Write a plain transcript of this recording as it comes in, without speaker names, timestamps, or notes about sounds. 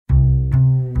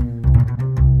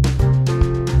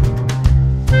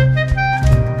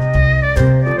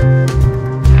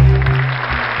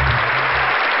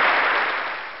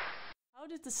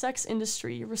sex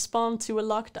industry respond to a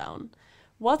lockdown?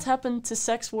 What happened to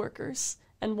sex workers,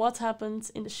 and what happened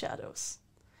in the shadows?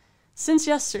 Since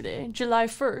yesterday, July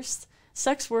 1st,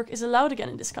 sex work is allowed again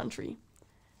in this country.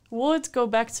 Will it go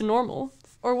back to normal,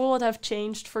 or will it have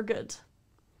changed for good?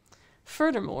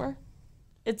 Furthermore,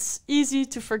 it's easy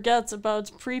to forget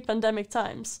about pre-pandemic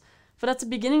times, but at the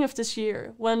beginning of this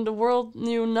year, when the world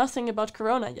knew nothing about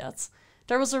corona yet,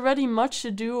 there was already much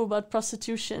to do about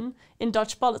prostitution in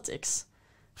Dutch politics.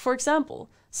 For example,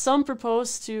 some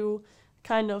proposed to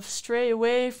kind of stray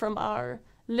away from our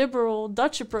liberal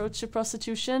Dutch approach to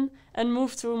prostitution and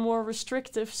move to a more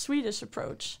restrictive Swedish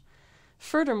approach.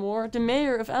 Furthermore, the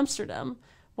mayor of Amsterdam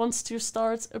wants to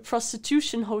start a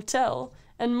prostitution hotel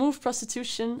and move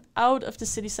prostitution out of the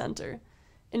city center.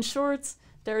 In short,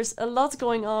 there is a lot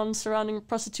going on surrounding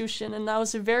prostitution, and now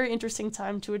is a very interesting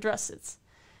time to address it.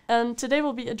 And today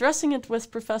we'll be addressing it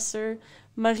with Professor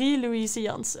Louise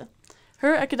Janssen.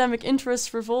 Her academic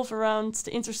interests revolve around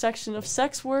the intersection of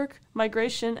sex work,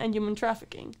 migration, and human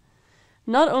trafficking.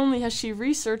 Not only has she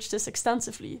researched this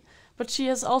extensively, but she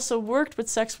has also worked with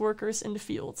sex workers in the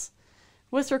field.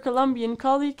 With her Colombian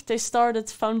colleague, they started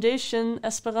Foundation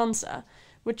Esperanza,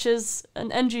 which is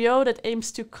an NGO that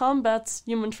aims to combat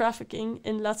human trafficking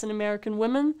in Latin American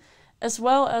women, as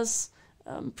well as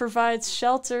provides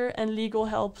shelter and legal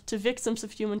help to victims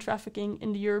of human trafficking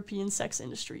in the European sex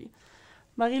industry.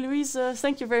 Marie-Louise,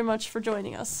 thank you very much for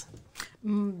joining us.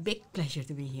 Big pleasure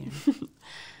to be here.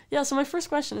 Yeah, so my first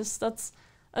question is that,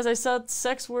 as I said,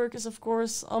 sex work is of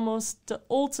course almost the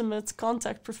ultimate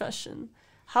contact profession.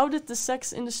 How did the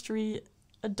sex industry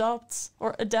adapt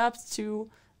to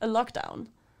a lockdown?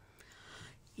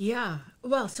 Yeah,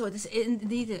 well, so it is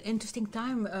indeed an interesting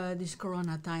time, these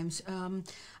corona times.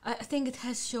 I think it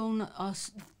has shown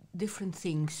us different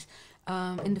things.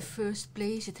 In the first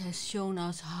place, it has shown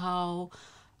us how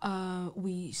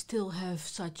we still have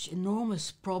such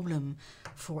enormous problem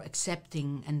for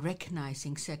accepting and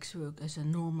recognizing sex work as a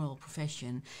normal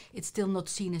profession. It's still not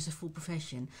seen as a full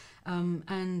profession.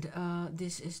 And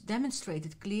this is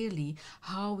demonstrated clearly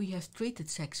how we have treated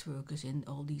sex workers in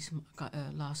all these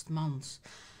last months.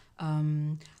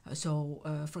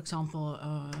 For example,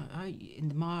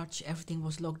 in March everything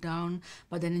was locked down,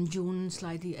 but then in June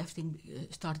slightly everything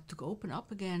started to open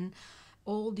up again.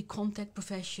 All the contact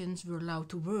professions were allowed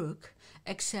to work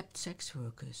except sex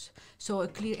workers. So a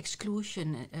clear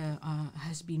exclusion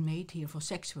has been made here for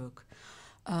sex work.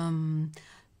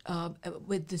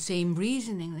 With the same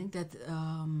reasoning that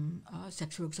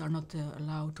sex workers are not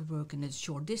allowed to work in a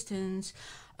short distance.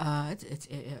 It's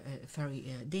very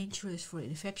dangerous for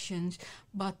infections.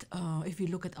 But if we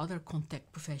look at other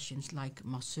contact professions like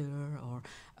masseur or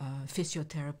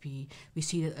physiotherapy, we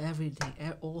see that everything,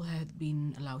 all have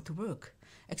been allowed to work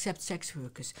except sex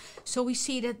workers. So we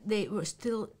see that they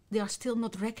are still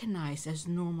not recognized as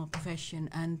a normal profession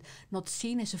and not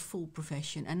seen as a full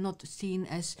profession and not seen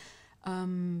as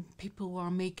people who are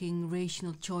making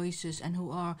rational choices and who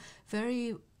are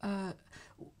very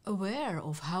aware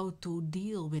of how to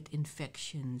deal with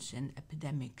infections and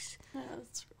epidemics. Yeah,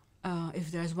 that's true.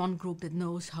 If there's one group that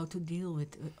knows how to deal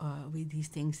with these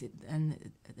things,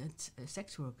 and that's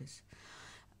sex workers.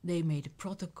 They made a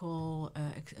protocol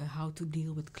how to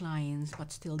deal with clients,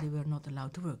 but still they were not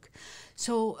allowed to work.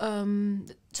 So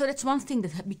that's one thing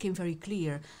that became very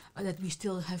clear, that we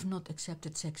still have not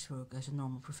accepted sex work as a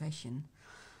normal profession.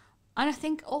 And I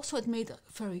think also it made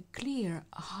very clear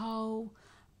how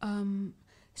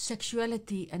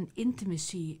sexuality and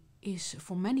intimacy is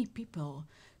for many people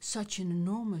such an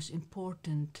enormous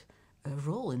important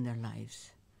role in their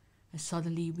lives. And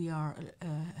suddenly we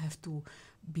have to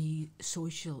be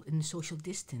social in social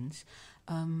distance,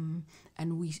 and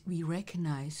we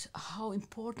recognize how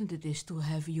important it is to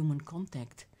have human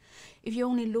contact. If you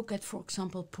only look at, for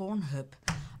example, Pornhub,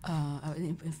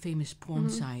 a famous porn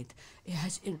site, it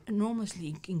has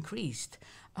enormously increased.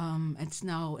 It's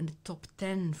now in the top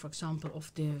 10, for example,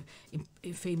 of the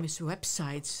famous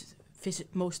websites,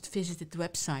 most visited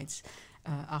websites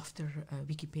after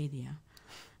Wikipedia.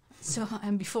 So,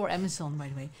 and before Amazon, by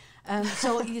the way.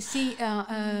 So you see,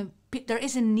 there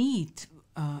is a need,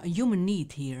 a human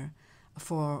need here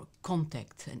for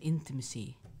contact and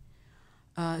intimacy.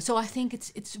 So I think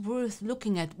it's worth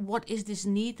looking at what is this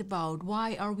need about?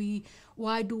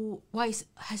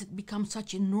 Has it become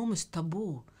such enormous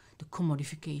taboo, the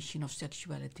commodification of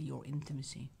sexuality or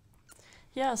intimacy?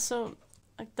 Yeah, so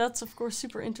that's of course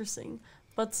super interesting.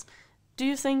 But do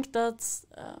you think that,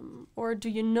 or do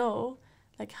you know,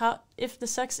 how if the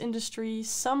sex industry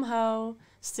somehow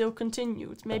still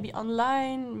continued, maybe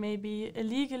online, maybe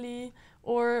illegally,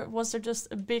 or was there just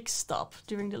a big stop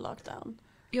during the lockdown?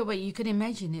 Yeah, well, you can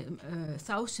imagine it,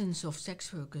 thousands of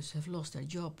sex workers have lost their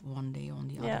job one day on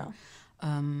the Yeah. other.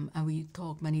 And we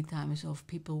talk many times of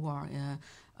people who are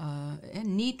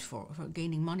in need for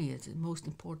gaining money. It's the most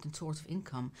important source of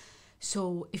income.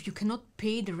 So if you cannot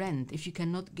pay the rent, if you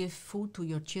cannot give food to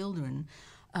your children,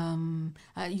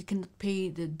 you cannot pay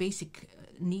the basic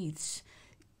needs,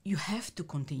 you have to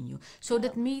continue. So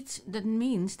that means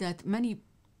that many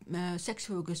sex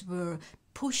workers were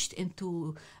pushed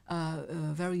into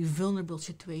very vulnerable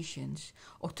situations,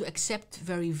 or to accept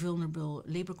very vulnerable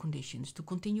labor conditions to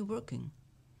continue working.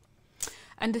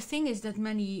 And the thing is that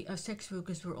many sex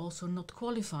workers were also not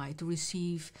qualified to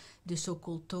receive the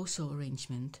so-called TOSO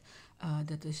arrangement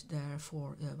that is there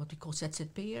for what we call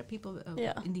ZZP'er, people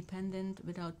independent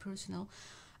without personnel.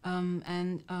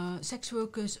 And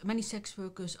many sex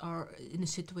workers are in a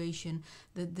situation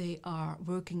that they are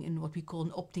working in what we call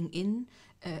an opting-in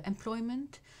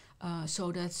employment.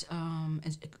 So that's a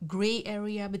gray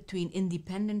area between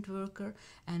independent worker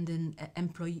and an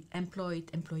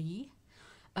employed employee.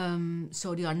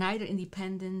 So they are neither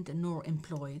independent nor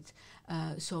employed,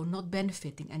 so not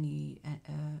benefiting any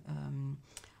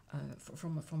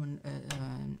from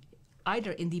an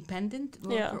either independent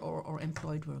worker or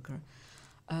employed worker.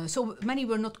 So many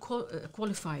were not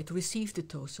qualified to receive the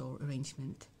TOSO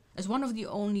arrangement, as one of the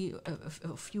only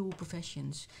few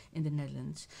professions in the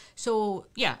Netherlands. So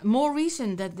more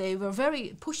reason that they were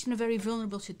very pushed in a very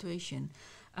vulnerable situation.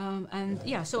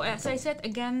 So as I said,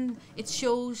 again, it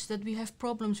shows that we have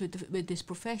problems with this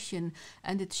profession,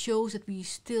 and it shows that we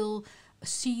still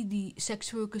see the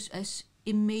sex workers as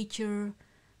immature,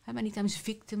 many times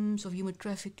victims of human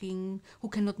trafficking, who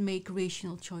cannot make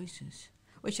rational choices,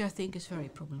 which I think is very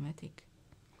problematic.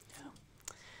 Yeah.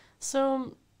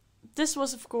 So this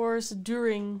was, of course,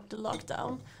 during the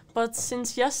lockdown, but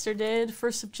since yesterday, the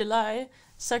 1st of July,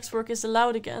 sex work is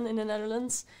allowed again in the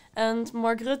Netherlands, and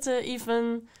Mark Rutte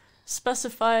even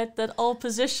specified that all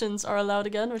positions are allowed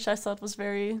again, which I thought was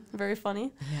very, very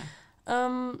funny.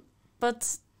 Yeah.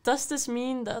 But does this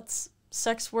mean that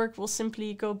sex work will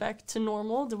simply go back to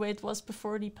normal, the way it was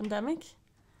before the pandemic?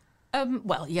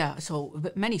 So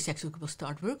many sex workers will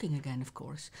start working again, of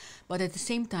course. But at the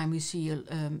same time, we see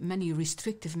many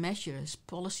restrictive measures,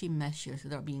 policy measures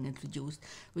that are being introduced,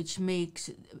 which makes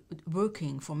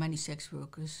working for many sex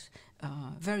workers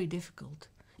very difficult,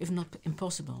 if not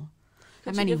impossible.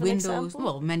 Could and you many give an windows,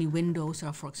 example? many windows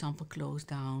are, for example, closed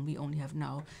down. We only have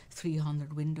now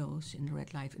 300 windows in the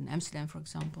red light in Amsterdam, for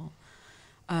example.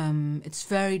 It's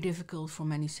very difficult for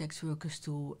many sex workers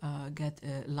to get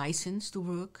a license to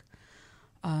work.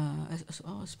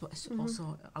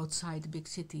 Also outside the big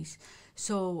cities.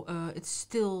 So it's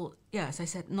still, as I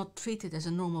said, not treated as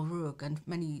a normal work, and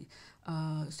many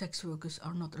sex workers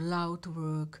are not allowed to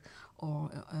work, or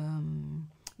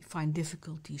find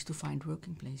difficulties to find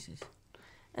working places.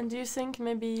 And do you think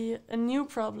maybe a new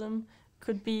problem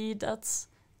could be that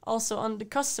also on the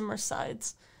customer side,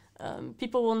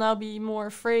 people will now be more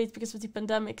afraid because of the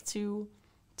pandemic to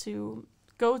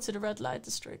go to the red light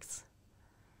district?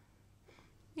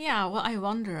 Yeah, well, I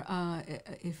wonder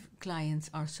if clients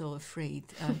are so afraid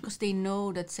because they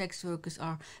know that sex workers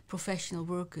are professional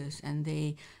workers and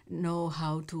they know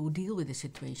how to deal with the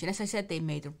situation. As I said, they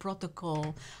made a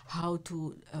protocol how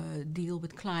to deal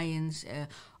with clients,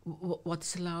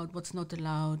 what's allowed, what's not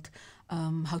allowed,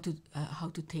 how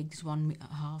to take this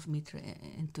 1.5 meter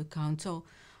into account. So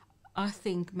I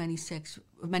think many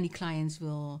clients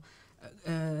will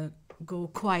go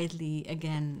quietly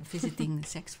again visiting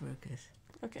sex workers.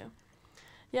 Okay.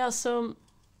 Yeah, so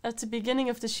at the beginning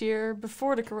of this year,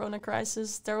 before the corona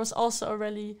crisis, there was also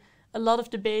already a lot of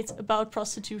debate about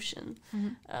prostitution.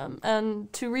 Mm-hmm.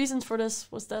 And two reasons for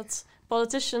this was that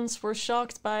politicians were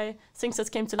shocked by things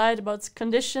that came to light about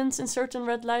conditions in certain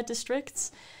red light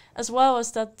districts, as well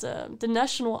as that the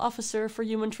National Officer for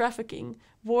Human Trafficking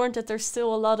warned that there's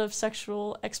still a lot of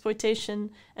sexual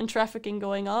exploitation and trafficking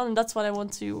going on, and that's what I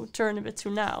want to turn a bit to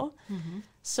now. Mm-hmm.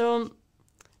 So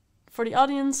for the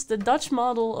audience, the Dutch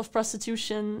model of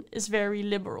prostitution is very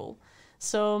liberal.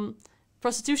 So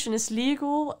prostitution is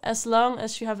legal as long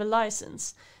as you have a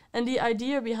license. And the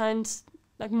idea behind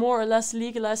more or less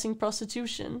legalizing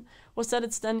prostitution was that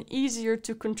it's then easier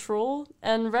to control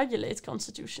and regulate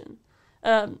prostitution.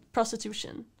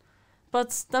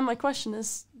 But then my question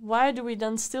is, why do we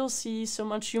then still see so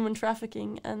much human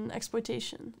trafficking and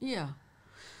exploitation? Yeah,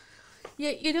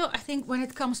 I think when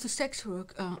it comes to sex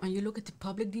work, and you look at the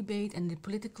public debate and the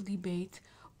political debate,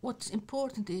 what's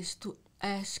important is to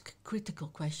ask critical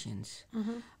questions.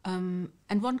 Mm-hmm.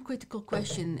 And one critical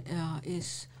question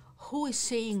is, who is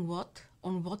saying what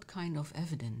on what kind of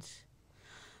evidence?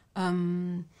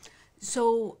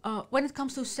 So when it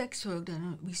comes to sex work,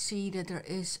 then we see that there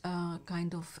is a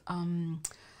kind of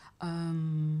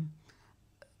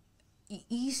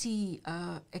easy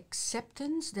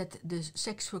acceptance that the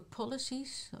sex work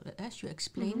policies, as you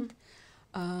explained,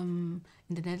 in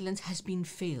the Netherlands has been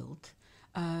failed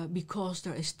because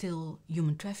there is still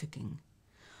human trafficking.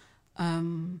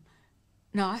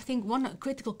 Now, I think one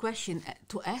critical question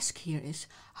to ask here is,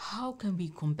 how can we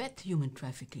combat human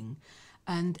trafficking?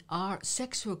 And are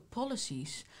sex work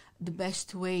policies the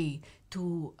best way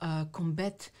to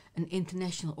combat an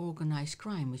international organized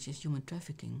crime, which is human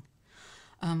trafficking?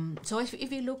 So if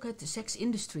we look at the sex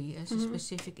industry as a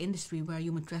specific industry where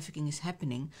human trafficking is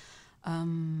happening,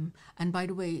 and by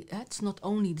the way, that's not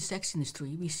only the sex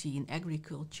industry. We see in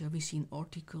agriculture, we see in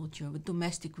horticulture, with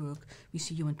domestic work, we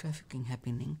see human trafficking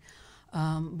happening.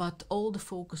 But all the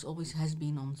focus always has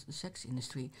been on the sex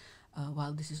industry,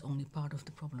 while this is only part of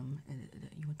the problem,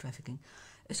 the human trafficking.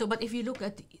 So, but if you look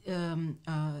at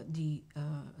the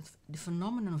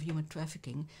phenomenon of human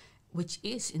trafficking, which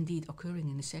is indeed occurring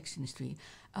in the sex industry,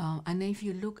 and if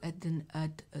you look at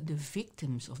the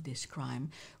victims of this crime,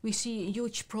 we see a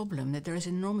huge problem that there is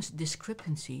enormous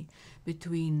discrepancy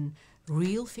between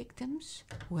real victims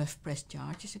who have pressed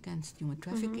charges against human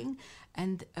trafficking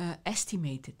and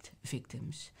estimated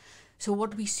victims. So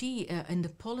what we see in the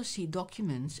policy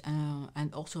documents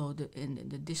and also in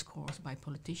the discourse by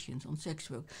politicians on sex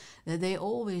work, that they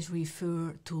always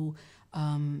refer to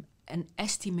an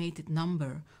estimated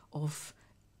number of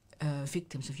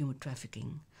victims of human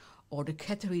trafficking, or the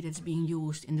category that's being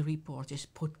used in the report is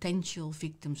potential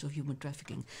victims of human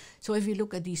trafficking. So if we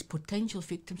look at these potential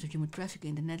victims of human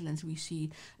trafficking in the Netherlands, we see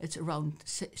it's around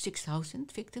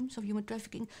 6,000 victims of human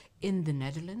trafficking in the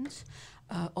Netherlands,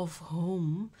 of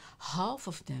whom half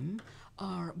of them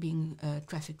are being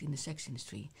trafficked in the sex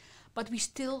industry. But we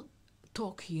still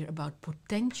talk here about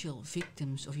potential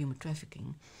victims of human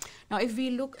trafficking. Now, if we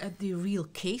look at the real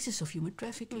cases of human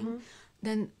trafficking,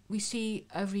 then we see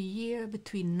every year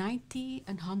between 90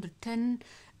 and 110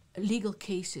 legal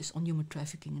cases on human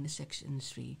trafficking in the sex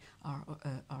industry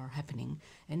are happening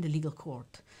in the legal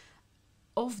court.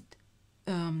 Of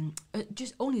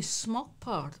just only a small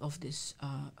part of this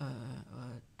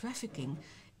trafficking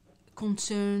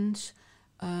concerns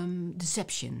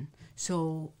deception.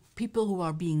 So people who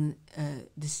are being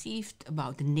deceived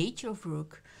about the nature of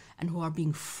work and who are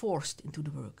being forced into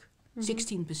the work,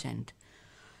 16%.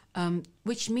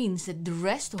 Which means that the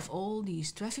rest of all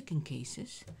these trafficking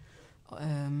cases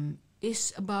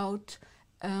is about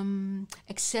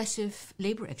excessive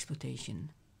labor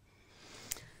exploitation.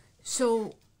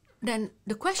 So then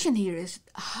the question here is,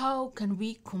 how can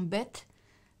we combat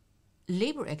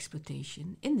labor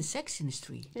exploitation in the sex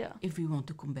industry if we want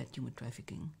to combat human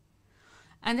trafficking?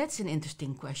 And that's an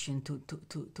interesting question to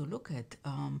look at,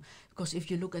 because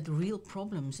if you look at the real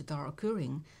problems that are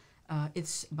occurring,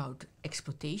 it's about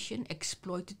exploitation,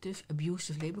 exploitative,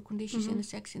 abusive labor conditions in the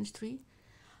sex industry.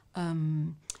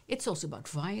 It's also about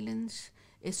violence.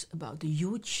 It's about the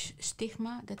huge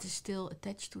stigma that is still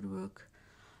attached to the work.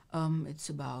 It's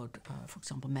about, for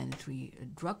example, mandatory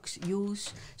drugs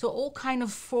use. So all kind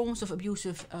of forms of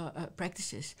abusive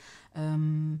practices.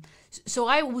 So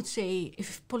I would say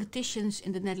if politicians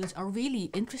in the Netherlands are really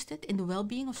interested in the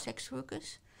well-being of sex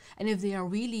workers, and if they are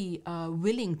really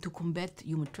willing to combat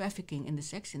human trafficking in the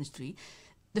sex industry,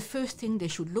 the first thing they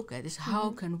should look at is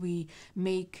how can we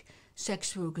make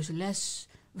sex workers less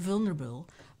vulnerable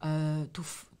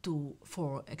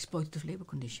for exploitative labor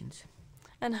conditions.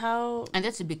 And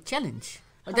that's a big challenge.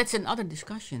 But that's another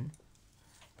discussion.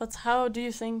 But how do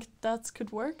you think that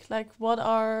could work? Like, what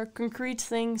are concrete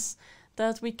things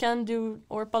that we can do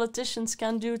or politicians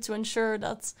can do to ensure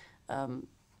that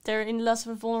they're in less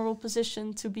of a vulnerable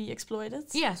position to be exploited?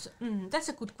 Yes, that's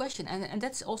a good question, and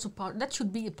that's also that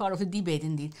should be a part of the debate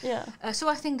indeed. Yeah. So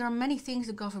I think there are many things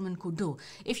the government could do.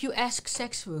 If you ask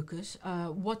sex workers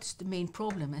what's the main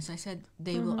problem, as I said,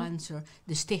 they will answer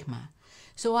the stigma.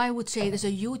 So I would say there's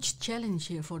a huge challenge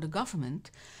here for the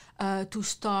government to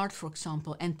start, for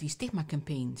example, anti-stigma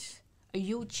campaigns. A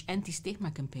huge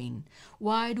anti-stigma campaign.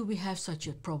 Why do we have such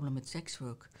a problem with sex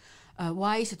work?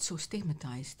 Why is it so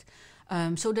stigmatized?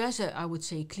 So there's I would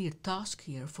say, clear task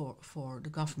here for the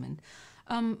government.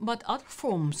 But other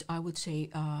forms, I would say,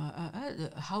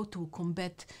 how to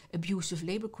combat abusive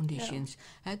labor conditions,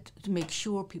 to make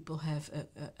sure people have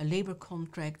a labor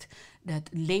contract, that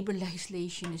labor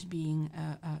legislation is being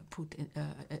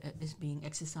is being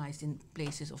exercised in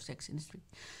places of sex industry.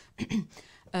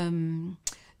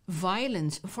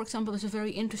 Violence, for example, there's a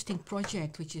very interesting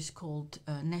project which is called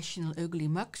National Ugly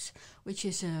Mugs, which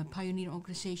is a pioneer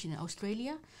organization in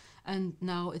Australia. and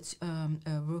now it's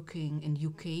working in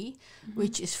UK,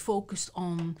 which is focused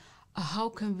on how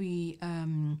can we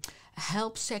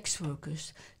help sex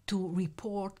workers to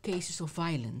report cases of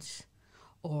violence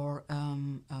or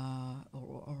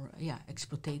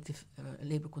exploitative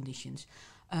labor conditions.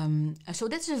 So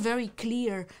that's a very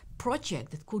clear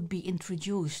project that could be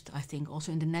introduced, I think,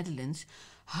 also in the Netherlands,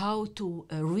 how to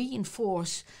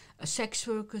reinforce a sex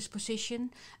worker's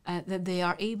position, that they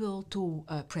are able to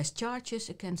press charges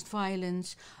against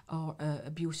violence or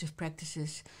abusive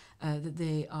practices, that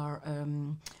they are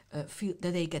feel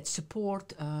that they get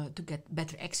support to get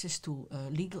better access to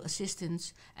legal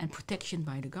assistance and protection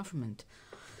by the government.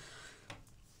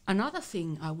 Another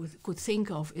thing I could think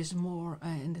of is more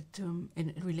in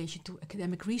relation to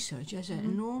academic research. There's an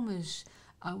enormous,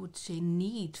 I would say,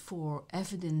 need for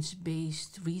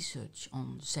evidence-based research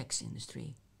on sex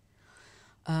industry.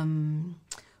 For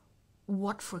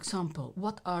example,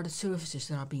 what are the services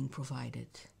that are being provided?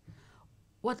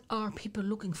 What are people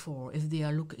looking for if they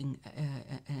are looking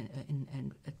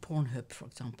at Pornhub, for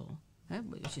example?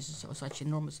 Which is such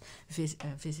enormous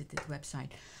visited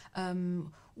website.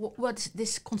 What does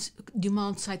this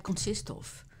demand side consist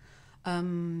of?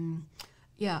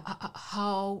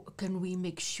 How can we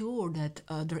make sure that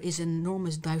there is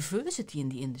enormous diversity in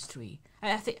the industry?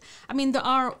 I mean, there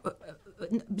are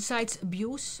besides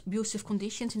abusive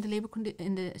conditions in the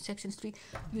in the sex industry,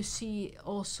 you see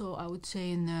also, I would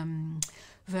say, in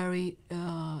very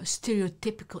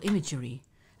stereotypical imagery,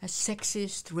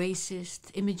 sexist,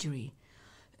 racist imagery.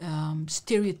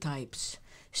 Stereotypes,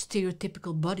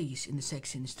 stereotypical bodies in the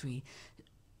sex industry.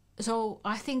 So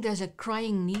I think there's a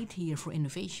crying need here for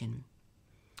innovation.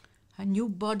 New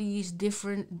bodies,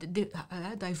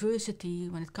 diversity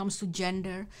when it comes to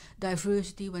gender,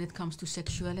 diversity when it comes to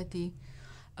sexuality,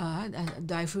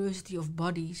 diversity of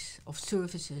bodies, of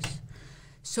services.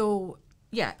 So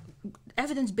yeah,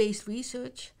 evidence-based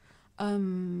research.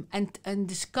 And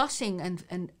discussing and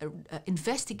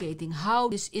investigating how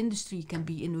this industry can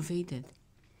be innovated.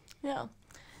 Yeah.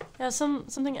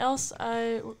 Something else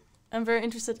I am very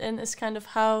interested in is kind of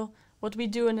how what we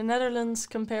do in the Netherlands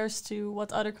compares to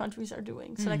what other countries are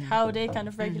doing. So like how they kind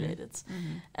of regulate it.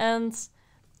 And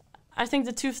I think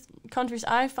the two countries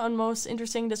I found most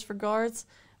interesting in this regard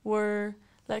were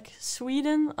like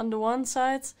Sweden on the one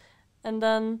side and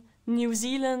then New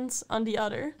Zealand on the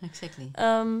other. Exactly.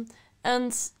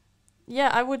 And yeah,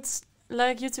 I would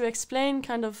like you to explain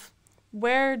kind of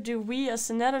where do we as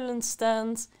the Netherlands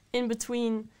stand in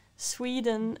between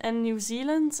Sweden and New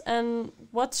Zealand, and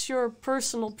what's your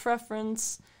personal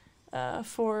preference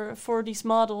for these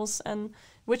models, and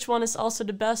which one is also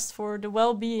the best for the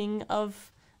well-being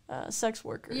of sex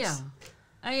workers? Yeah,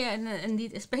 and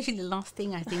indeed, especially the last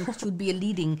thing I think should be a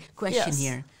leading question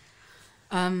here.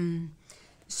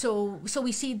 So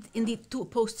we see indeed two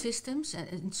opposed systems.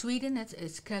 In Sweden,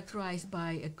 it's characterized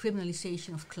by a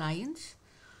criminalization of clients,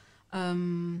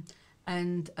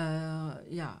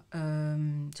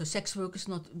 so sex workers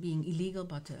not being illegal,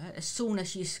 but as soon as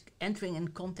she's entering in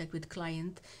contact with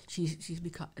client,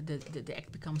 the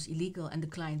act becomes illegal and the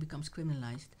client becomes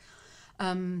criminalized.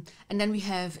 And then we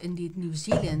have indeed New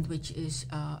Zealand, which is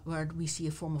where we see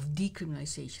a form of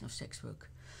decriminalization of sex work.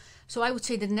 So I would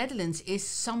say the Netherlands is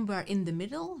somewhere in the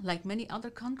middle, like many other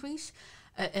countries.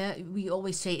 We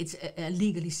always say it's a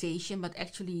legalization, but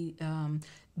actually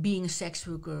being a sex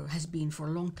worker has been for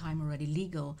a long time already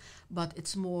legal. But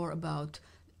it's more that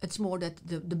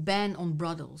the ban on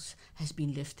brothels has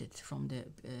been lifted from the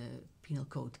penal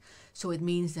code. So it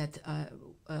means that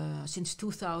since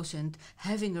 2000,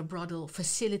 having a brothel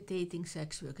facilitating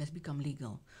sex work has become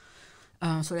legal.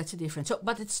 So that's a difference.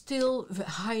 But it's still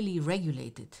highly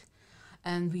regulated.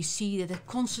 And we see that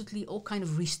constantly all kind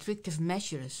of restrictive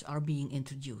measures are being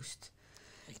introduced.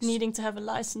 Like needing to have a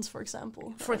license, for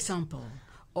example. For example.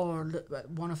 Or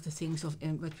one of the things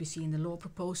what we see in the law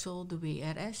proposal, the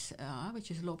WRS,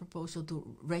 which is a law proposal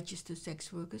to register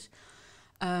sex workers,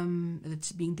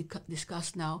 that's being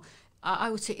discussed now.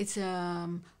 I would say it's a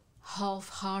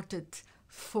half-hearted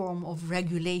form of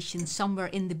regulation, somewhere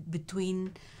in the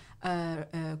between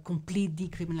complete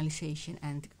decriminalization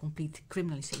and complete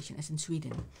criminalization, as in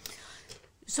Sweden.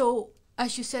 So,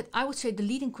 as you said, I would say the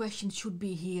leading question should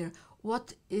be here: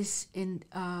 what is in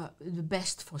the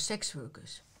best for sex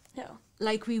workers? Yeah,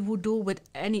 like we would do with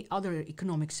any other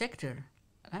economic sector.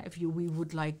 We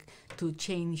would like to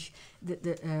change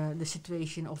the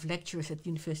situation of lecturers at the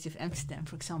University of Amsterdam,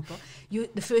 for example,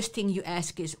 the first thing you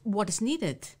ask is, what is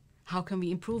needed? How can we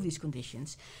improve these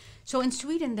conditions? So in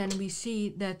Sweden, then we see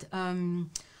that in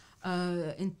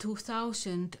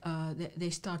 2000 they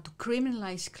start to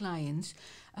criminalize clients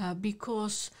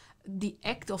because the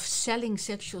act of selling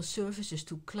sexual services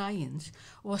to clients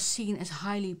was seen as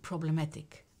highly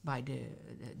problematic by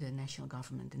the national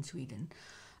government in Sweden.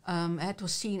 It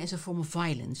was seen as a form of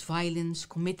violence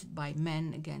committed by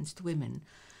men against women.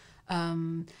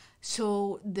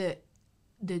 So the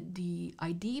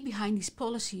idea behind these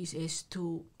policies is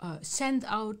to send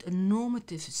out a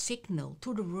normative signal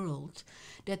to the world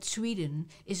that Sweden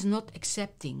is not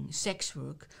accepting sex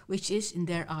work, which is in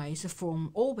their eyes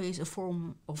always a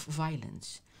form of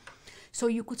violence. So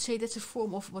you could say that's a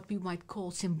form of what we might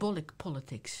call symbolic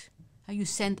politics. You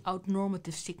send out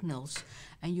normative signals,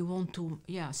 and you want to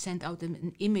send out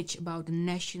an image about the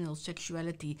national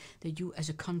sexuality that you as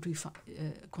a country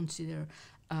consider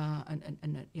a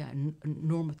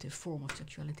normative form of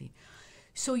sexuality.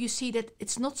 So you see that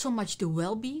it's not so much the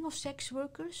well-being of sex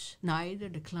workers, neither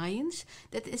the clients,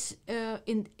 that is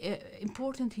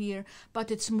important here,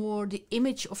 but it's more the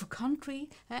image of a country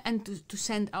and to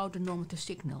send out a normative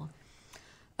signal.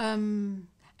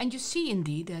 And you see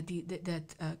indeed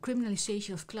that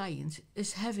criminalization of clients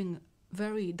is having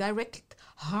very direct,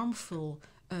 harmful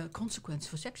consequence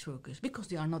for sex workers because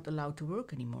they are not allowed to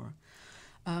work anymore.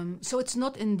 So it's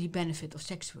not in the benefit of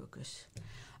sex workers.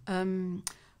 In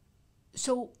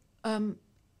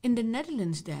the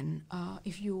Netherlands then,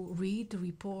 if you read the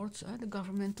reports, the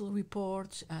governmental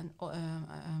reports,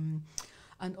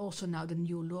 and also now the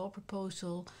new law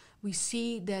proposal, we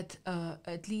see that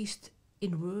at least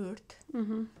in word,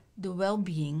 the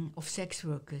well-being of sex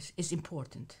workers is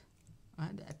important.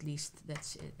 At least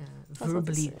that's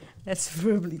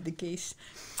verbally the case.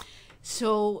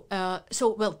 So,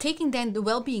 taking then the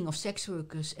well-being of sex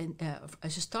workers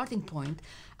as a starting point,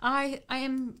 I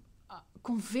am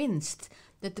convinced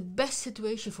that the best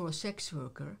situation for a sex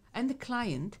worker and the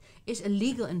client is a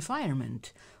legal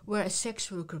environment where a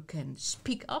sex worker can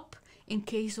speak up in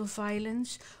case of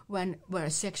violence, where a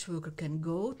sex worker can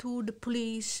go to the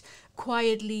police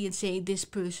quietly and say, this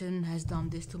person has done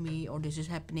this to me, or this is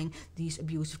happening, these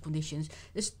abusive conditions.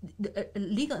 The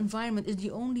legal environment is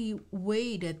the only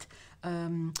way that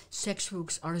sex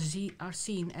workers are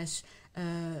seen as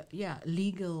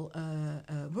legal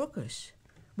workers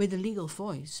with a legal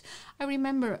voice. I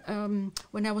remember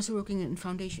when I was working in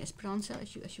Foundation Esperanza,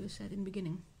 as you said in the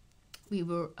beginning, we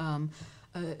were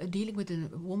dealing with a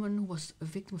woman who was a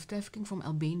victim of trafficking from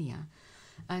Albania.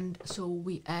 And so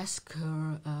we asked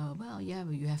her,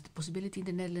 you have the possibility in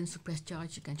the Netherlands to press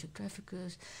charge against your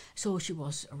traffickers. So she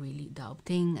was really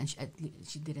doubting, and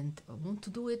she didn't want to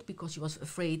do it because she was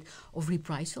afraid of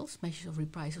measures of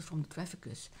reprisals from the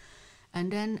traffickers.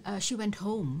 And then she went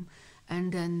home,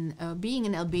 and then being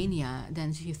in Albania,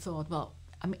 then she thought,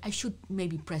 I should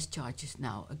maybe press charges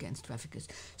now against traffickers.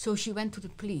 So she went to the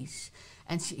police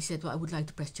and she said, I would like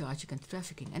to press charge against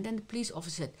trafficking. And then the police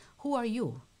officer said, who are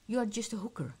you? You are just a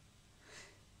hooker.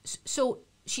 So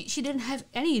she didn't have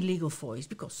any legal voice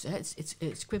because it's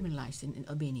criminalized in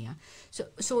Albania.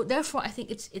 So therefore I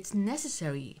think it's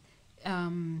necessary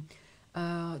for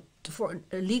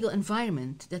a legal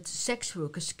environment that sex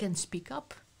workers can speak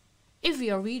up. If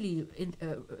we are really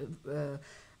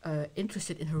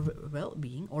interested in her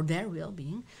well-being or their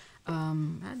well-being,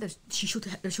 there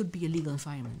should be a legal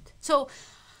environment. So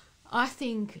I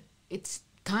think it's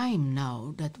time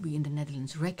now that we in the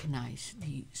Netherlands recognize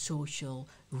the social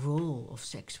role of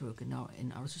sex work in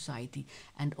our society,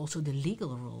 and also the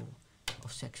legal role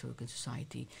of sex work in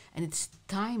society. And it's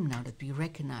time now that we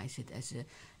recognize it as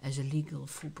a legal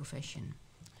full profession.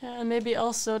 Yeah, and maybe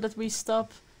also that we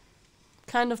stop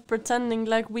kind of pretending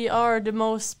like we are the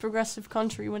most progressive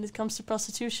country when it comes to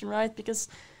prostitution, right? Because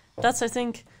that's, I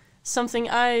think, something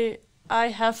I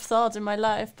have thought in my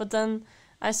life, but then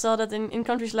I saw that in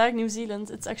countries like New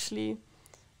Zealand, it's actually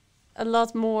a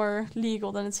lot more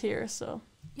legal than it's here. So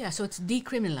so it's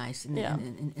decriminalized in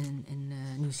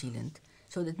New Zealand.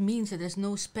 So that means that there's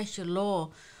no special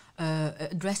law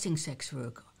addressing sex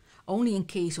work, only in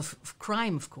case of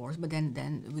crime, of course. But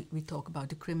then we talk about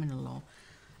the criminal law.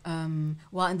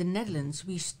 While in the Netherlands,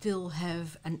 we still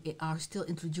have and are still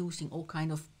introducing all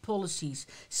kind of policies,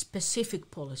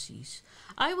 specific policies.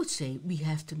 I would say we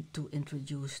have to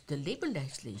introduce the labor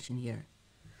legislation here.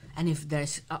 And if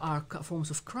are forms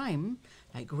of crime,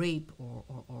 like rape or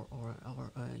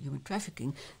human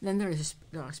trafficking, then there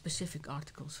are specific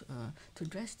articles to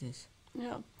address this.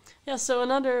 Yeah. So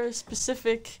another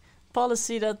specific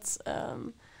policy that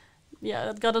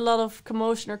that got a lot of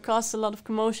commotion or caused a lot of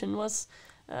commotion was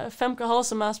Femke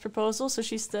Halsema's proposal. So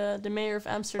she's the mayor of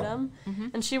Amsterdam,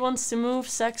 and she wants to move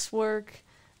sex work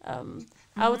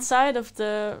outside of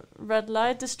the red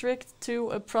light district to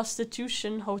a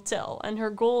prostitution hotel. And her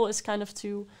goal is kind of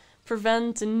to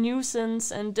prevent the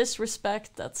nuisance and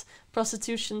disrespect that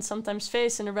prostitution sometimes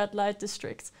face in a red light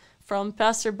district from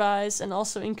passerbys and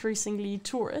also increasingly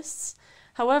tourists.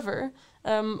 However,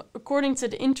 according to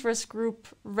the interest group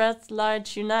Red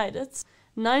Light United,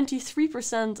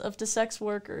 93% of the sex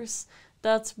workers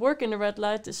that work in the red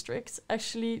light district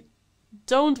actually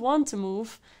don't want to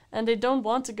move, and they don't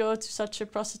want to go to such a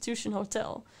prostitution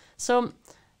hotel. So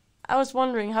I was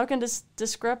wondering, how can this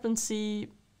discrepancy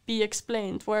be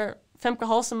explained, where Femke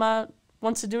Halsema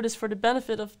wants to do this for the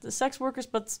benefit of the sex workers,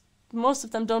 but most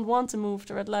of them don't want to move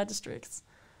to red light districts?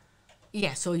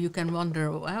 Yeah, so you can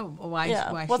wonder why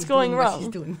what's she's going doing wrong? what she's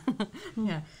doing.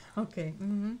 Yeah, okay.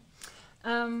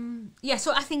 Yeah,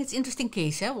 so I think it's an interesting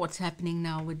case, what's happening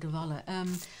now with de Walle.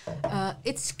 I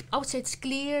would say it's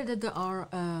clear that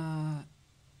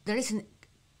there is a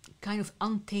kind of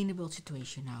untenable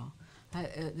situation now.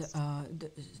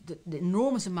 The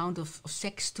enormous amount of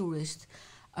sex tourists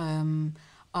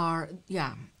are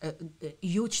a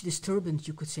huge disturbance,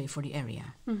 you could say, for the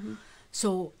area. Mm-hmm.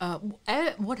 So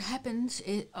what happens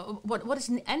is, what is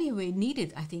in any way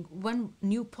needed, I think, when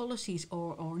new policies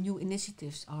or new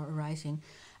initiatives are arising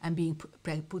and being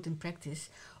put in practice,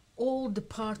 all the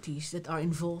parties that are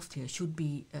involved here should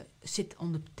be sit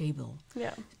on the table.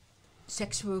 Yeah.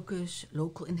 Sex workers,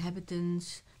 local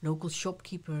inhabitants, local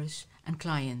shopkeepers and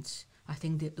clients. I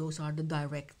think that those are the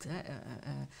direct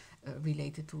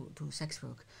related to sex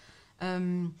work.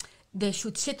 They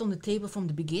should sit on the table from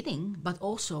the beginning, but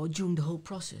also during the whole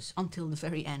process until the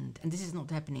very end. And this is not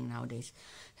happening nowadays.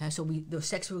 So the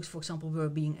sex workers, for example, were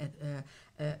being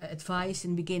advised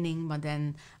in the beginning, but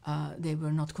then they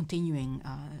were not continuing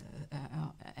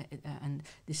and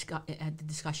at the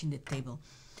discussion at the table.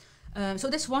 So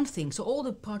that's one thing. So all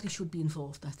the parties should be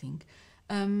involved, I think.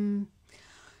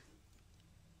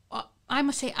 I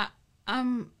must say,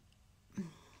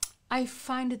 I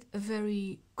find it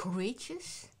very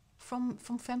courageous from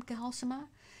Femke Halsema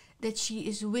that she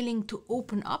is willing to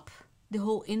open up the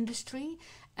whole industry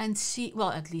and see,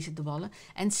 well, at least at de Walle,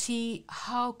 and see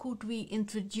how could we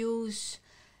introduce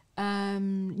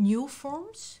new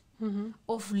forms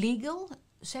of legal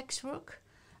sex work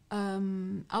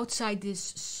outside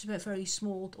this very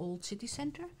small old city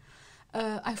center.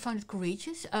 I find it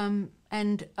courageous,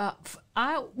 and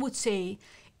I would say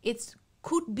it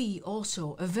could be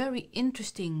also a very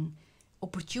interesting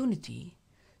opportunity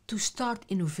to start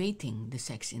innovating the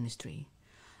sex industry.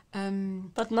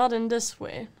 But not in this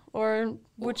way. Or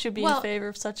would you be in favor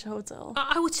of such a hotel?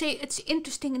 I would say it's an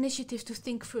interesting initiative to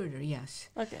think further, yes.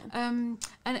 Okay.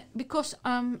 And because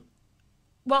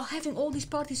having all these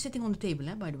parties sitting on the table,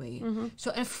 by the way. Mm-hmm.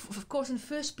 So, of course, in the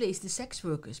first place, the sex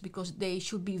workers, because they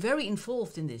should be very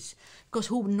involved in this. Because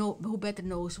who better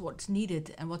knows what's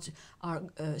needed and what are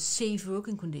safe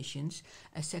working conditions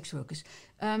as sex workers.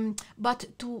 But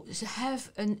to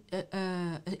have an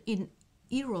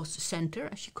Eros center,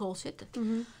 as she calls it,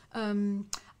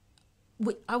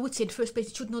 I would say in the first place,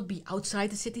 it should not be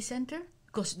outside the city center.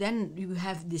 Because then you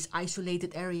have these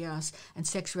isolated areas, and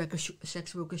sex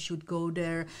workers should go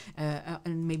there,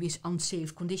 and maybe it's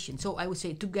unsafe conditions. So I would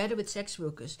say, together with sex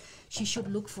workers, she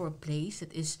should look for a place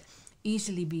that is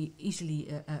easily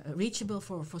reachable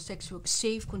for sex work,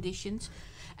 safe conditions,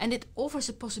 and it offers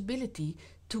a possibility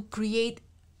to create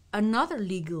another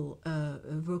legal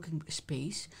working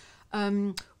space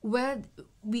where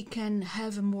we can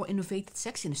have a more innovative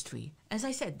sex industry. As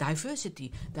I said,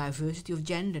 diversity of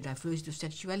gender, diversity of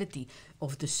sexuality,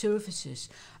 of the services,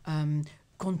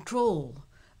 control,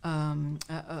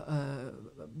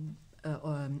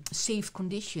 safe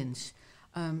conditions.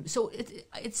 So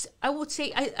I would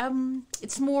say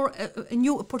it's more a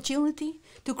new opportunity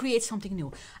to create something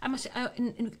new. I must say,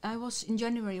 in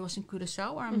January I was in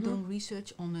Curaçao, where I'm doing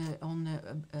research on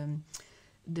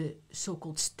the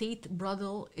so-called state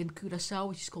brothel in Curaçao,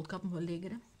 which is called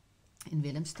Kappenbelegeren in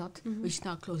Willemstad, which is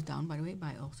now closed down, by the way,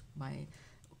 by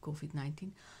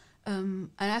COVID-19.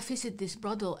 And I visited this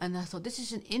brothel, and I thought this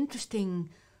is an interesting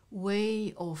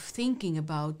way of thinking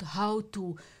about how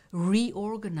to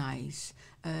reorganize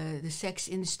the sex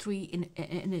industry in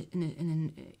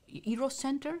an Eros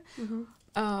center,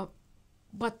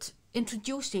 but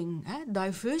introducing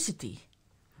diversity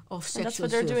of sexual that's what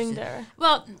they're services. Doing there.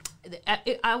 Well,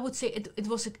 I would say it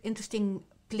was an interesting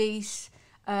place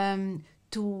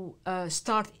to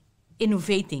start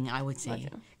innovating, I would say.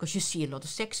 Because you see a lot of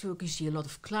sex work, you see a lot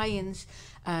of clients,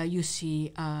 you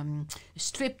see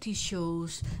striptease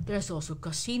shows, there's also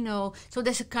casino. So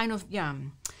there's a kind of,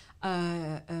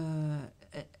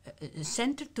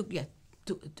 center to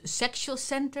sexual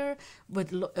center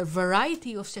with a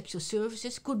variety of sexual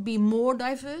services, could be more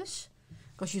diverse.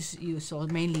 because you saw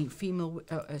mainly female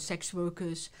sex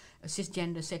workers,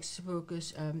 cisgender sex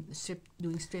workers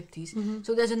doing striptease.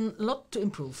 So there's a lot to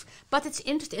improve. But it's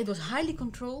interesting. It was highly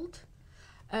controlled.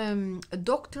 A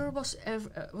doctor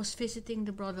was visiting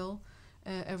the brothel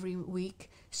every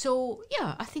week. So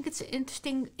yeah, I think it's an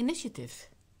interesting initiative.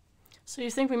 So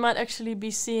you think we might actually be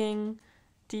seeing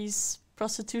these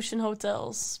prostitution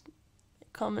hotels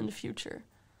come in the future?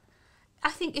 I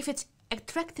think if it's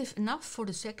attractive enough for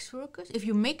the sex workers, if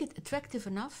you make it attractive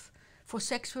enough for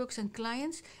sex workers and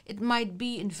clients, it might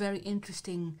be a very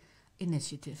interesting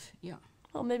initiative. Yeah.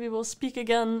 Well, maybe we'll speak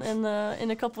again in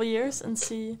a couple of years and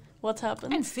see what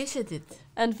happens. And visit it.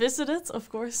 And visit it, of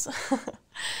course.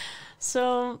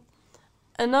 So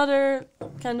another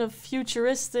kind of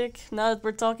futuristic, now that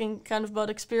we're talking kind of about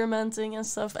experimenting and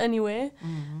stuff anyway,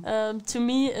 to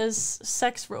me is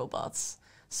sex robots.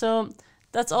 So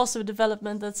that's also a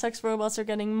development, that sex robots are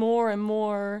getting more and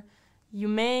more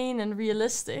humane and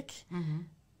realistic.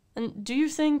 And do you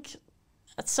think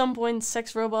at some point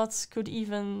sex robots could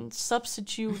even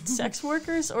substitute sex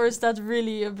workers, or is that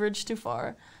really a bridge too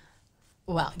far?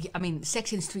 Well, I mean,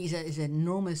 sex industry is an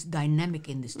enormous dynamic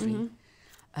industry.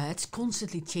 It's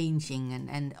constantly changing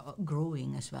and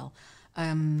growing as well.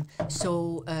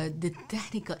 So the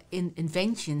technical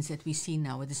inventions that we see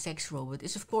now with the sex robot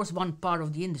is, of course, one part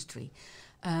of the industry.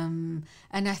 And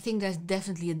I think there's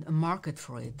definitely a market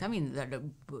for it. I mean, there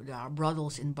are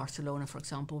brothels in Barcelona, for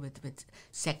example, with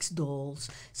sex dolls.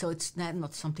 So it's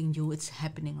not something new, it's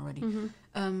happening already.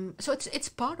 So it's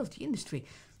part of the industry.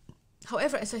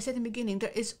 However, as I said in the beginning,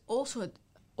 there is also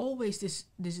always this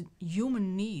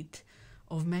human need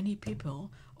of many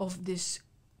people of this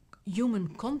human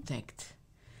contact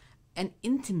and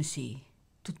intimacy,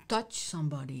 to touch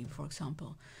somebody, for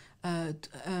example.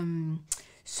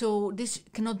 So this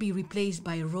cannot be replaced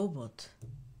by a robot.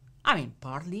 I mean,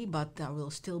 partly, but there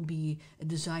will still be a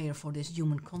desire for this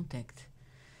human contact.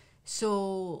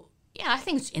 So yeah, I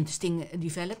think it's interesting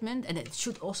development, and it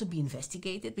should also be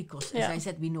investigated because, as I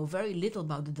said, we know very little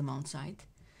about the demand side.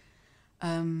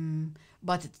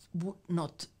 But it would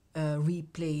not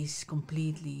replace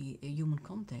completely human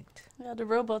contact. Yeah, the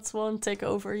robots won't take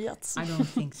over yet. I don't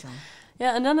think so.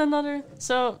 Yeah, and then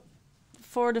so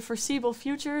for the foreseeable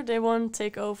future, they won't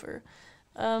take over.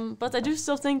 But I do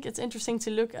still think it's interesting to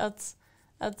look at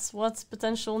what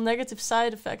potential negative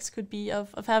side effects could be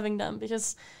of having them,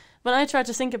 because when I tried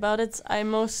to think about it, I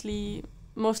mostly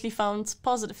found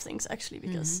positive things, actually,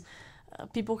 because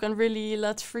people can really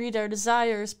let free their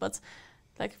desires, but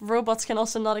like robots can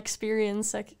also not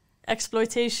experience like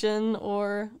exploitation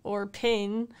or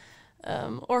pain,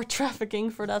 or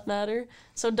trafficking for that matter.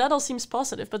 So that all seems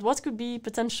positive, but what could be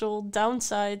potential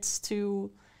downsides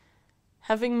to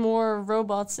having more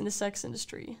robots in the sex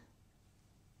industry?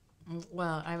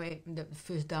 Well, the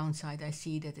first downside I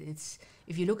see that it's,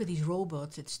 if you look at these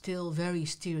robots, it's still very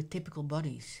stereotypical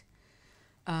bodies.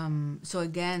 So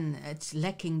again, it's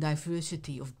lacking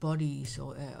diversity of bodies,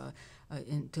 or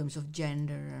in terms of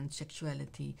gender and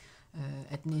sexuality,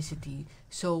 ethnicity.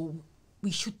 So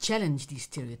we should challenge these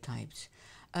stereotypes.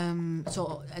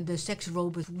 So the sex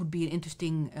robot would be an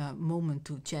interesting moment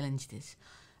to challenge this.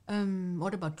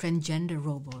 What about transgender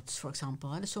robots, for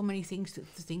example? There's so many things to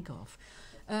think of.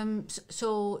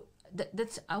 So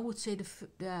that's, I would say,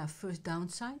 the first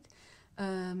downside.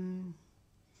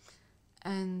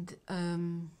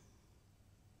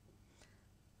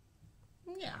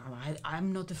 Yeah,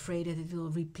 I'm not afraid that it will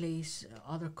replace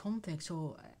other contexts.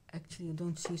 So actually, I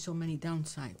don't see so many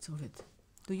downsides of it.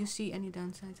 Do you see any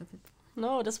downsides of it?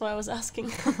 No, that's why I was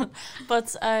asking.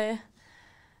 But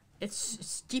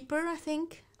it's cheaper, I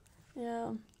think.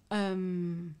 Yeah.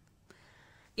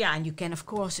 Yeah, and you can, of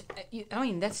course, I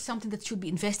mean, that's something that should be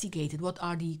investigated. What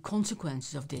are the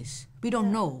consequences of this? We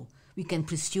don't know. We can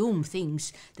presume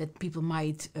things that people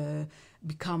might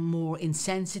become more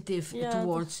insensitive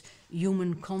towards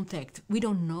human contact. We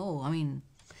don't know. I mean,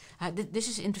 this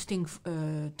is interesting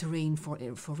terrain for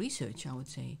research, I would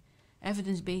say.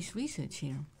 Evidence-based research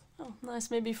here. Oh, nice.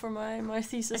 Maybe for my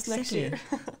thesis next Exactly. year.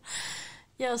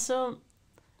 Yeah, so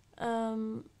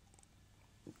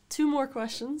 2 more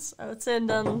questions, I would say, and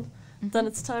then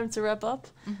it's time to wrap up.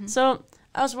 So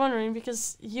I was wondering,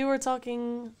 because you were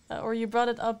talking, or you brought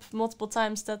it up multiple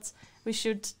times, that we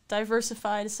should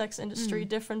diversify the sex industry,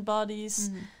 different bodies,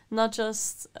 not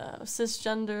just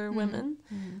cisgender women.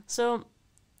 So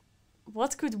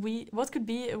what could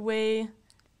be a way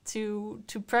to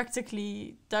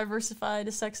practically diversify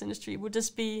the sex industry? Would this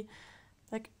be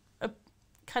like a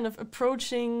kind of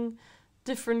approaching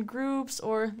different groups,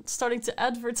 or starting to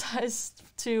advertise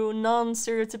to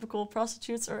non-stereotypical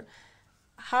prostitutes, or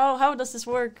how does this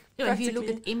work If you practically? look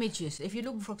at images, if you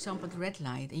look, for example, at red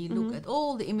light, and you look at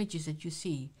all the images that you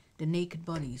see, the naked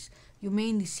bodies, you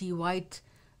mainly see white,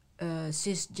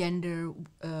 cisgender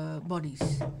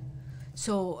bodies.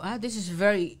 So this is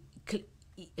very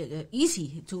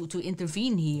easy to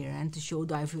intervene here and to show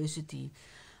diversity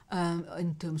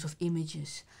in terms of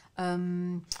images.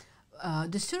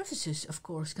 The surfaces, of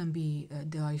course, can be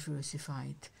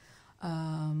diversified.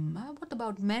 What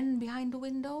about men behind the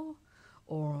window?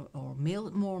 Or male,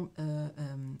 more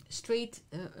straight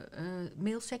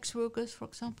male sex workers, for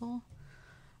example.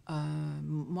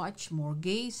 Much more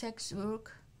gay sex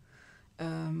work,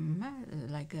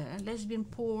 like lesbian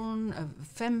porn,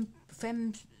 femme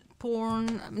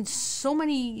porn. I mean, so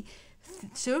many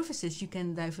services you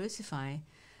can diversify.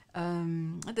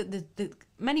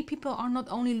 Many people are not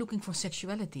only looking for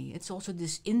sexuality, it's also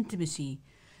this intimacy.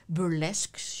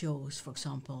 Burlesque shows, for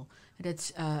example,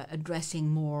 that's addressing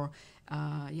more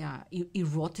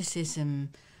eroticism.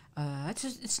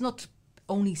 It's not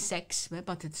only sex,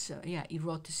 but it's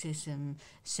eroticism,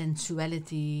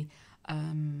 sensuality.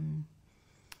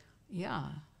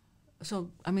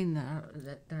 So I mean,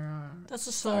 there are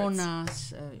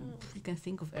saunas. You can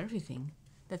think of everything.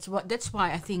 That's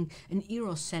why I think an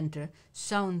Eros center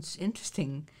sounds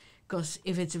interesting. Because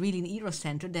if it's really an Eros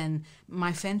center, then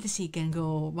my fantasy can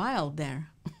go wild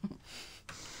there.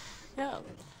 Yeah.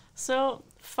 So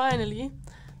finally,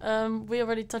 we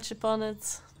already touched upon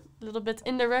it a little bit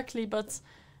indirectly, but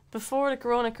before the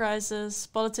corona crisis,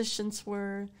 politicians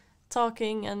were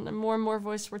talking and more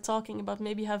voices were talking about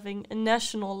maybe having a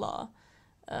national law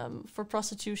for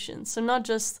prostitution. So not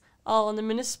just all on the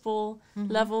municipal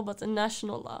level, but a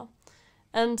national law.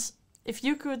 And if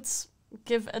you could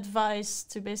give advice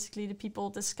to basically the people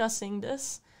discussing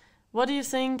this, what do you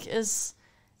think is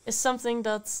something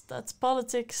that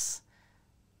politics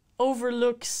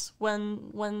overlooks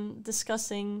when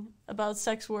discussing about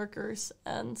sex workers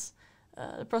and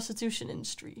the prostitution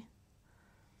industry?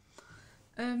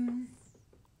 So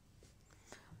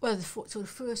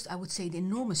first I would say the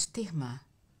enormous stigma.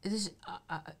 It is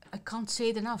I can't say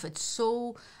it enough. It's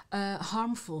so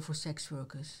harmful for sex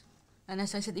workers. And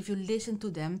as I said, if you listen to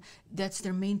them, that's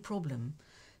their main problem.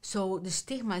 So the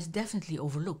stigma is definitely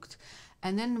overlooked.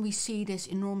 And then we see this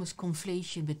enormous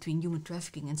conflation between human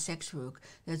trafficking and sex work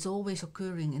that's always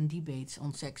occurring in debates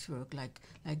on sex work, like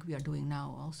we are doing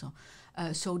now also.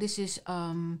 So this is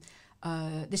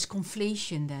this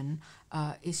conflation then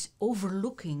is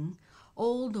overlooking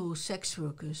all those sex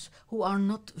workers who are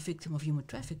not victim of human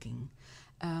trafficking.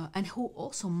 And who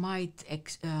also might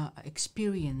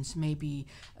experience maybe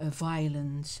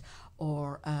violence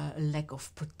or a lack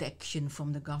of protection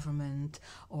from the government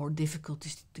or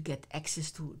difficulties to get access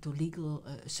to legal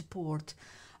support,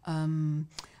 who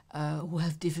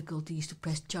have difficulties to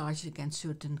press charges against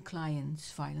certain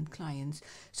clients, violent clients.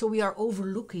 So we are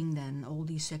overlooking then all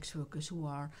these sex workers who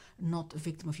are not a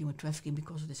victim of human trafficking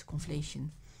because of this conflation.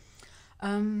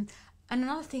 And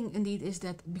another thing, indeed, is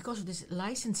that because of this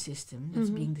license system that's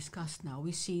being discussed now,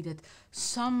 we see that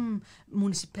some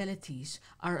municipalities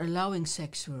are allowing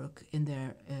sex work in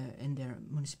their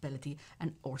municipality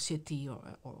or city or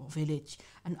village,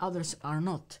 and others are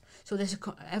not. So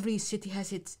every city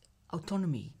has its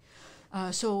autonomy.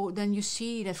 So then you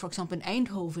see that, for example, in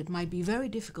Eindhoven, it might be very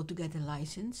difficult to get a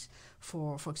license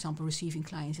for example, receiving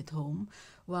clients at home,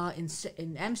 while in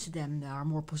Amsterdam there are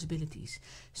more possibilities.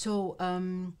 So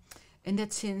in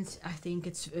that sense, I think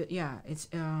it's a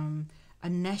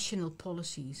national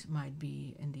policies might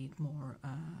be indeed more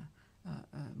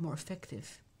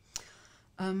effective.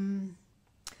 And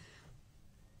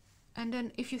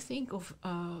then if you think of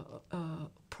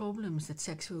problems that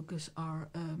sex workers are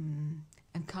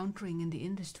encountering in the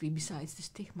industry, besides the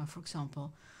stigma, for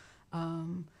example,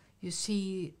 you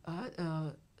see,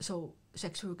 so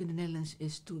sex work in the Netherlands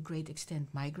is to a great extent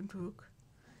migrant work.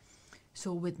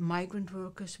 So with migrant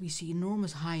workers, we see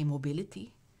enormous high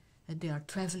mobility, that they are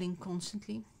traveling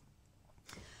constantly.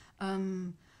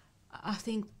 I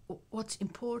think what's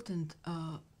important,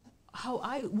 how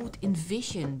I would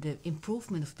envision the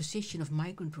improvement of position of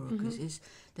migrant workers is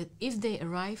that if they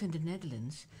arrive in the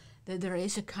Netherlands, that there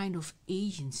is a kind of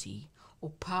agency,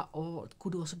 or it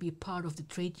could also be a part of the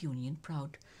trade union,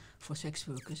 Proud for sex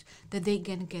workers, that they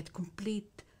can get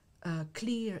complete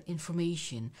clear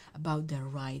information about their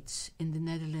rights in the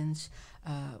Netherlands,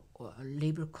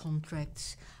 labor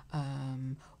contracts,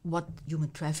 what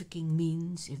human trafficking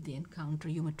means if they encounter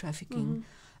human trafficking.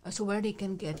 So where they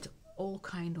can get all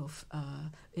kind of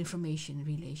information in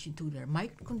relation to their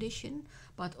migrant condition,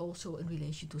 but also in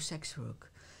relation to sex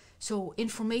work. So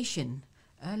information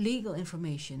legal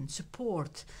information,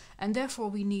 support, and therefore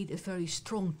we need a very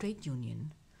strong trade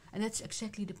union. And that's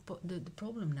exactly the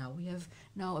problem now. We have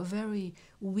now a very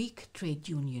weak trade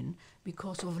union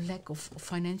because of lack of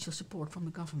financial support from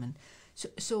the government.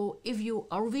 So if you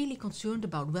are really concerned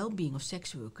about well-being of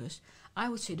sex workers, I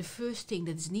would say the first thing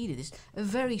that is needed is a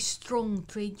very strong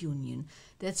trade union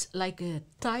that's like a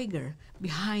tiger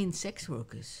behind sex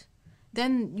workers.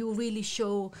 Then you really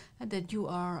show that you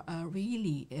are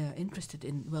really interested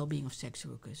in well-being of sex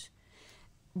workers.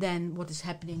 Then what is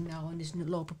happening now in this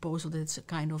law proposal, that it's a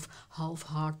kind of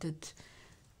half-hearted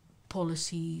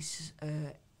policies,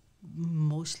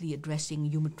 mostly addressing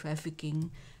human trafficking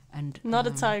and Not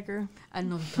a tiger. And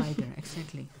not a tiger,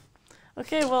 exactly.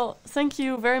 Okay, well, thank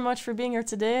you very much for being here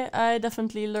today. I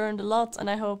definitely learned a lot, and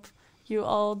I hope you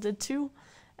all did too.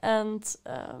 And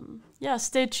yeah,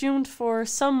 stay tuned for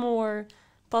some more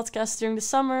podcasts during the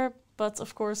summer, but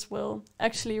of course we'll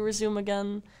actually resume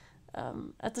again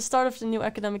at the start of the new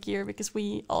academic year, because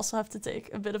we also have to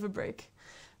take a bit of a break.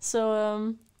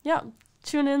 So yeah,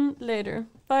 tune in later.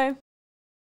 Bye.